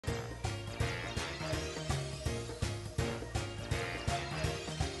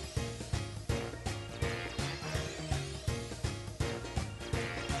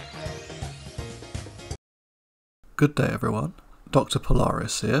Good day everyone, Dr.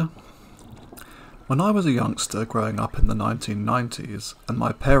 Polaris here. When I was a youngster growing up in the 1990s and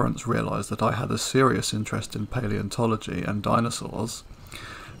my parents realised that I had a serious interest in paleontology and dinosaurs,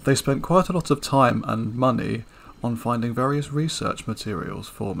 they spent quite a lot of time and money on finding various research materials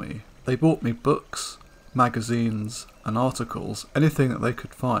for me. They bought me books, magazines and articles, anything that they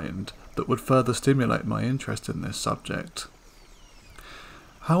could find that would further stimulate my interest in this subject.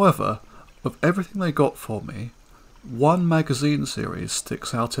 However, of everything they got for me, one magazine series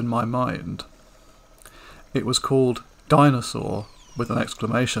sticks out in my mind. It was called Dinosaur with an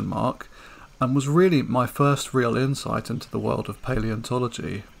exclamation mark and was really my first real insight into the world of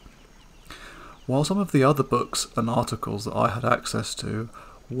paleontology. While some of the other books and articles that I had access to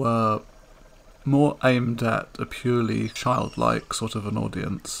were more aimed at a purely childlike sort of an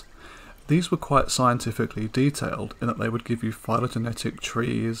audience, these were quite scientifically detailed in that they would give you phylogenetic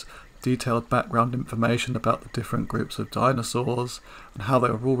trees, detailed background information about the different groups of dinosaurs and how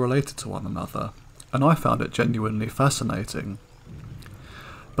they were all related to one another, and I found it genuinely fascinating.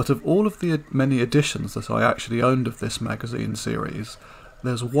 But of all of the many editions that I actually owned of this magazine series,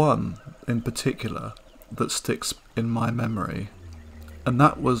 there's one in particular that sticks in my memory, and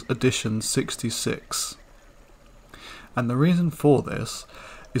that was edition 66. And the reason for this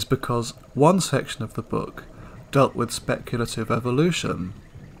is because one section of the book dealt with speculative evolution.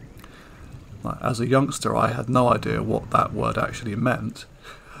 As a youngster I had no idea what that word actually meant,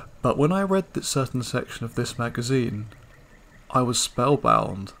 but when I read this certain section of this magazine, I was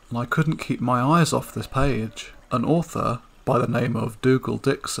spellbound and I couldn't keep my eyes off this page. An author by the name of Dougal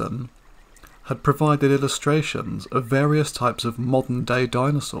Dixon had provided illustrations of various types of modern day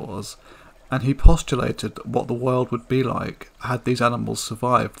dinosaurs, and he postulated what the world would be like had these animals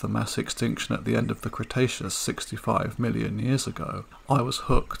survived the mass extinction at the end of the Cretaceous 65 million years ago. I was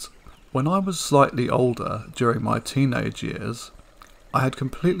hooked. When I was slightly older, during my teenage years, I had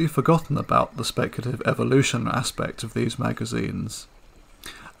completely forgotten about the speculative evolution aspect of these magazines,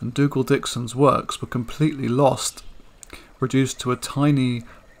 and Dougal Dixon's works were completely lost, reduced to a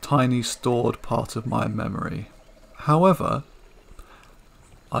tiny stored part of my memory. However,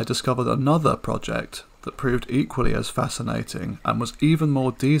 I discovered another project that proved equally as fascinating and was even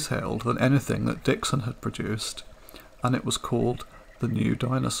more detailed than anything that Dixon had produced, and it was called The New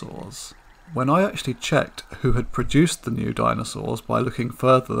Dinosaurs. When I actually checked who had produced the new dinosaurs by looking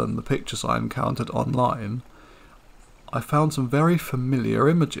further than the pictures I encountered online, I found some very familiar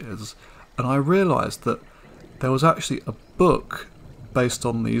images, and I realised that there was actually a book based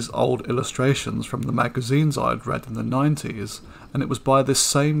on these old illustrations from the magazines I'd read in the 90s, and it was by this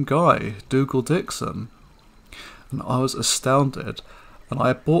same guy, Dougal Dixon. And I was astounded, and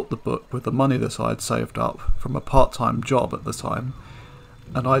I bought the book with the money that I'd saved up from a part-time job at the time,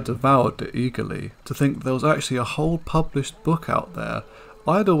 and I devoured it eagerly. To think there was actually a whole published book out there.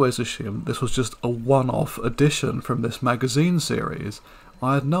 I'd always assumed this was just a one-off edition from this magazine series.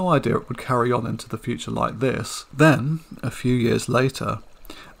 I had no idea it would carry on into the future like this. Then, a few years later,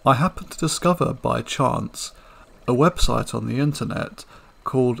 I happened to discover by chance a website on the internet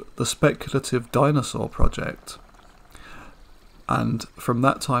called the Speculative Dinosaur Project. And from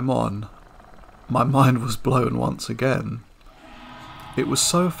that time on, my mind was blown once again. It was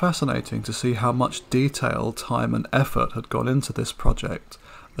so fascinating to see how much detail, time and effort had gone into this project,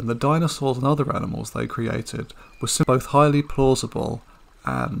 and the dinosaurs and other animals they created were both highly plausible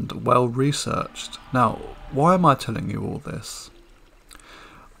and well researched. Now, why am I telling you all this?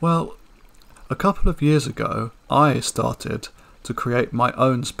 Well, a couple of years ago I started to create my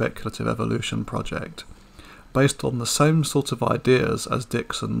own speculative evolution project, based on the same sort of ideas as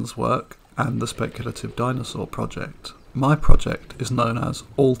Dixon's work and the Speculative Dinosaur Project. My project is known as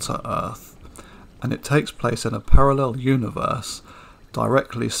Alter Earth, and it takes place in a parallel universe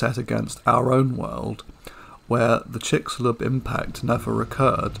directly set against our own world, where the Chicxulub impact never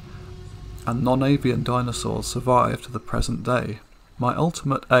occurred, and non-avian dinosaurs survive to the present day. My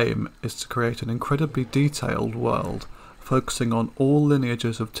ultimate aim is to create an incredibly detailed world, focusing on all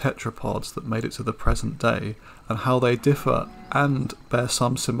lineages of tetrapods that made it to the present day, and how they differ and bear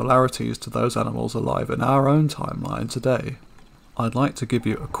some similarities to those animals alive in our own timeline today. I'd like to give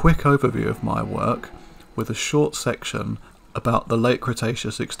you a quick overview of my work, with a short section about the late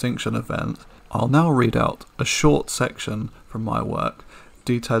Cretaceous extinction event. I'll now read out a short section from my work,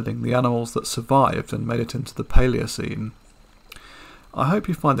 detailing the animals that survived and made it into the Paleocene. I hope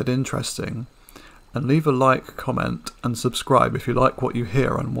you find it interesting, and leave a like, comment and subscribe if you like what you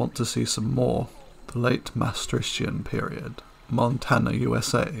hear and want to see some more. The late Maastrichtian period. Montana,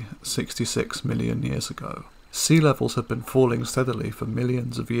 USA, 66 million years ago. Sea levels had been falling steadily for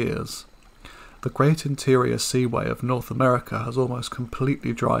millions of years. The great interior seaway of North America has almost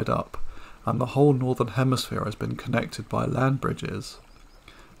completely dried up, and the whole northern hemisphere has been connected by land bridges.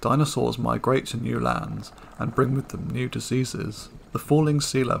 Dinosaurs migrate to new lands and bring with them new diseases. The falling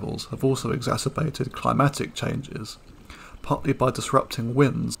sea levels have also exacerbated climatic changes, partly by disrupting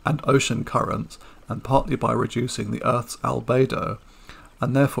winds and ocean currents, and partly by reducing the Earth's albedo,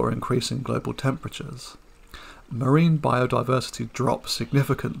 and therefore increasing global temperatures. Marine biodiversity drops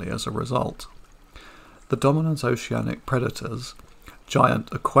significantly as a result. The dominant oceanic predators, giant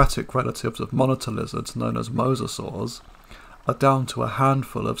aquatic relatives of monitor lizards known as mosasaurs, are down to a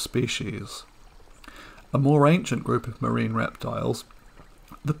handful of species. A more ancient group of marine reptiles,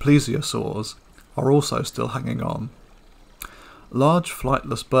 the plesiosaurs, are also still hanging on. Large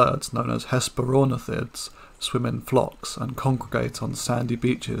flightless birds known as hesperornithids swim in flocks and congregate on sandy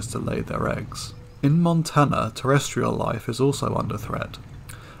beaches to lay their eggs. In Montana, terrestrial life is also under threat.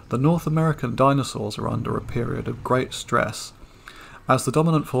 The North American dinosaurs are under a period of great stress. As the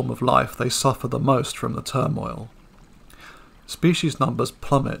dominant form of life, they suffer the most from the turmoil. Species numbers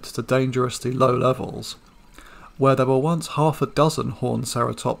plummet to dangerously low levels. Where there were once half a dozen horned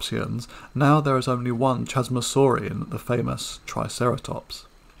ceratopsians, now there is only one Chasmosaurian, the famous Triceratops.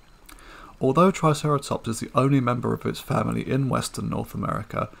 Although Triceratops is the only member of its family in western North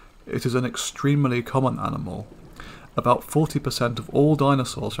America, it is an extremely common animal. About 40% of all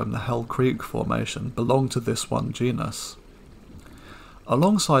dinosaurs from the Hell Creek Formation belong to this one genus.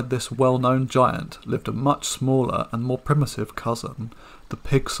 Alongside this well-known giant lived a much smaller and more primitive cousin, the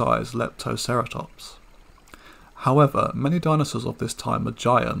pig-sized Leptoceratops. However, many dinosaurs of this time are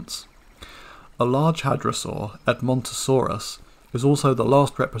giants. A large hadrosaur, Edmontosaurus, is also the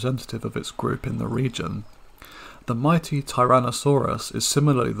last representative of its group in the region. The mighty Tyrannosaurus is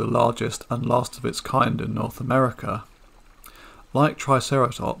similarly the largest and last of its kind in North America. Like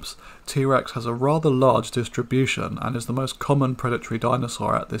Triceratops, T-Rex has a rather large distribution and is the most common predatory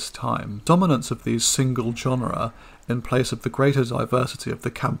dinosaur at this time. Dominance of these single genera, in place of the greater diversity of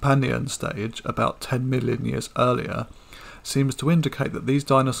the Campanian stage about 10 million years earlier, seems to indicate that these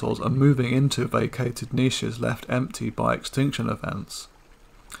dinosaurs are moving into vacated niches left empty by extinction events.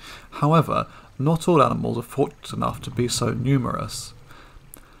 However, not all animals are fortunate enough to be so numerous.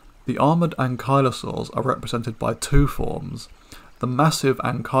 The armoured ankylosaurs are represented by two forms, the massive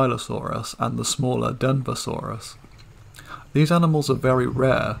Ankylosaurus and the smaller Denversaurus. These animals are very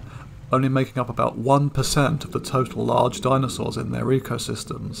rare, only making up about 1% of the total large dinosaurs in their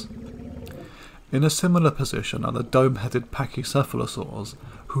ecosystems. In a similar position are the dome-headed Pachycephalosaurs,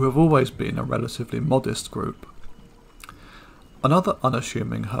 who have always been a relatively modest group. Another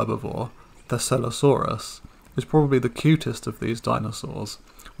unassuming herbivore, Thescelosaurus, is probably the cutest of these dinosaurs,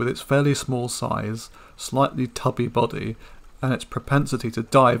 with its fairly small size, slightly tubby body, and its propensity to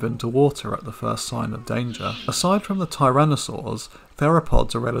dive into water at the first sign of danger. Aside from the tyrannosaurs,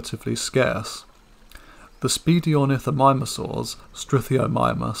 theropods are relatively scarce. The speedy ornithomimosaurs,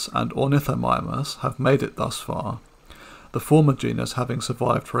 Struthiomimus and Ornithomimus, have made it thus far, the former genus having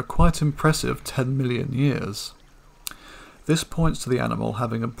survived for a quite impressive 10 million years. This points to the animal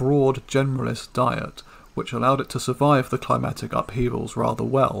having a broad generalist diet, which allowed it to survive the climatic upheavals rather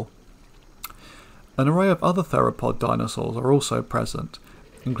well. An array of other theropod dinosaurs are also present,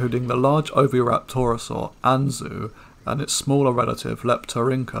 including the large oviraptorosaur Anzu and its smaller relative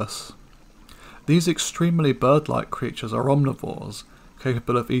Leptorhynchus. These extremely bird-like creatures are omnivores,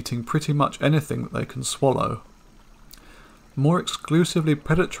 capable of eating pretty much anything that they can swallow. More exclusively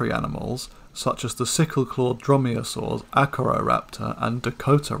predatory animals, such as the sickle-clawed dromaeosaurs Acororaptor and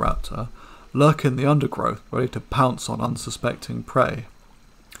Dakotaraptor, lurk in the undergrowth ready to pounce on unsuspecting prey.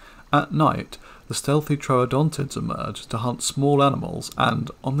 At night, the stealthy troodontids emerge to hunt small animals and,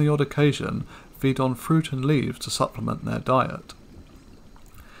 on the odd occasion, feed on fruit and leaves to supplement their diet.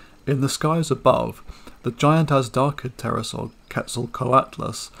 In the skies above, the giant Asdarchid pterosaur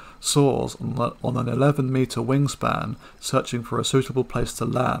Quetzalcoatlus soars on an 11-metre wingspan, searching for a suitable place to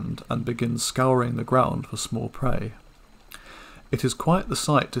land, and begins scouring the ground for small prey. It is quite the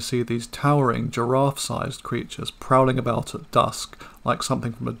sight to see these towering giraffe-sized creatures prowling about at dusk like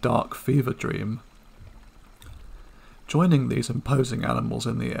something from a dark fever dream. Joining these imposing animals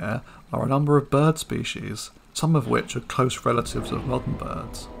in the air are a number of bird species, some of which are close relatives of modern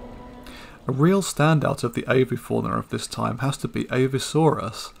birds. A real standout of the avifauna of this time has to be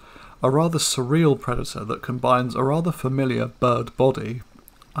Avisaurus, a rather surreal predator that combines a rather familiar bird body,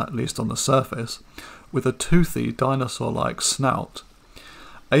 at least on the surface, with a toothy dinosaur-like snout.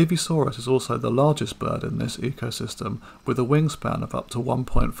 Avisaurus is also the largest bird in this ecosystem, with a wingspan of up to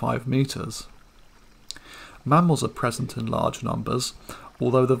 1.5 metres. Mammals are present in large numbers,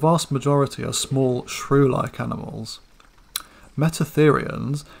 although the vast majority are small, shrew-like animals.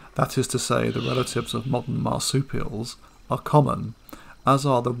 Metatherians, that is to say the relatives of modern marsupials, are common, as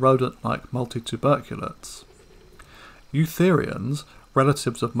are the rodent-like multituberculates. Eutherians,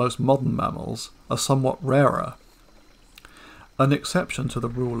 relatives of most modern mammals, are somewhat rarer. An exception to the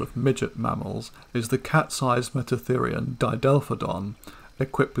rule of midget mammals is the cat-sized metatherian Didelphodon,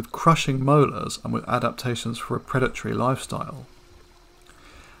 equipped with crushing molars and with adaptations for a predatory lifestyle.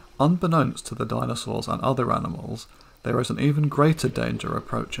 Unbeknownst to the dinosaurs and other animals, there is an even greater danger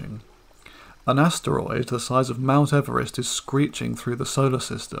approaching. An asteroid the size of Mount Everest is screeching through the solar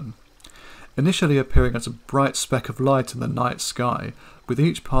system. Initially appearing as a bright speck of light in the night sky, with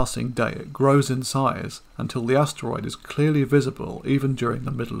each passing day it grows in size until the asteroid is clearly visible even during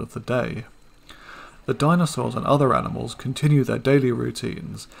the middle of the day. The dinosaurs and other animals continue their daily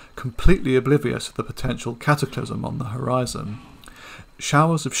routines, completely oblivious to the potential cataclysm on the horizon.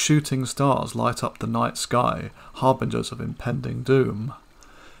 Showers of shooting stars light up the night sky, harbingers of impending doom.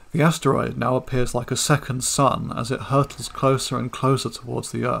 The asteroid now appears like a second sun as it hurtles closer and closer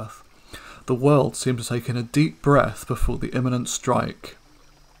towards the Earth. The world seems to take in a deep breath before the imminent strike.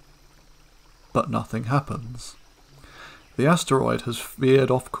 But nothing happens. The asteroid has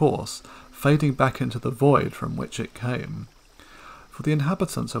veered off course, fading back into the void from which it came. For the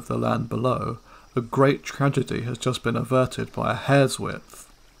inhabitants of the land below, a great tragedy has just been averted by a hair's width.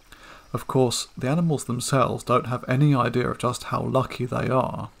 Of course, the animals themselves don't have any idea of just how lucky they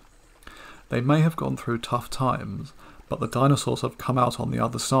are. They may have gone through tough times, but the dinosaurs have come out on the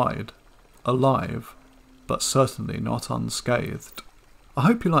other side, alive, but certainly not unscathed. I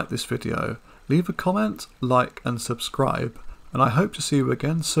hope you liked this video. Leave a comment, like and subscribe, and I hope to see you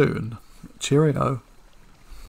again soon. Cheerio.